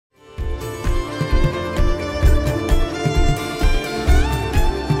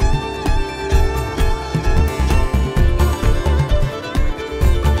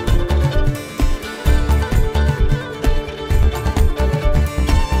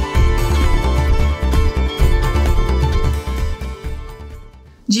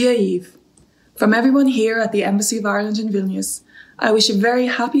Gia Eve. From everyone here at the Embassy of Ireland in Vilnius, I wish a very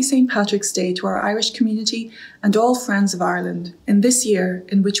happy St. Patrick's Day to our Irish community and all friends of Ireland in this year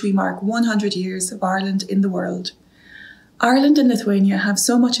in which we mark 100 years of Ireland in the world. Ireland and Lithuania have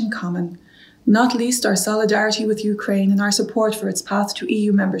so much in common, not least our solidarity with Ukraine and our support for its path to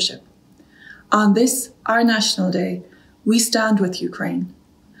EU membership. On this, our National Day, we stand with Ukraine.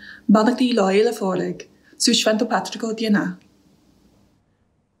 Banachtaí Láile Fóraig, Sú Svento Patrico Diana.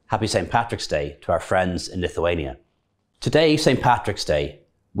 Happy St. Patrick's Day to our friends in Lithuania. Today, St. Patrick's Day,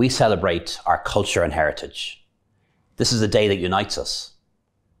 we celebrate our culture and heritage. This is a day that unites us.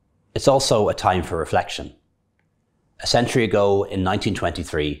 It's also a time for reflection. A century ago, in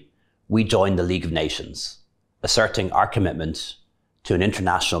 1923, we joined the League of Nations, asserting our commitment to an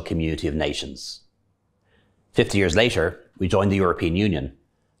international community of nations. 50 years later, we joined the European Union,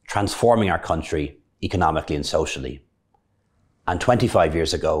 transforming our country economically and socially. And 25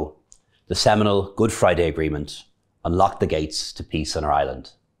 years ago, the seminal Good Friday Agreement unlocked the gates to peace on our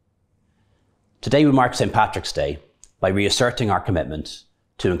island. Today we mark St. Patrick's Day by reasserting our commitment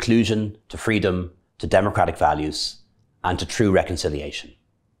to inclusion, to freedom, to democratic values, and to true reconciliation.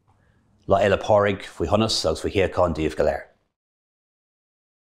 Lá Éile Pádraig faoi thunas agus faoi chéad chun díobh go léir.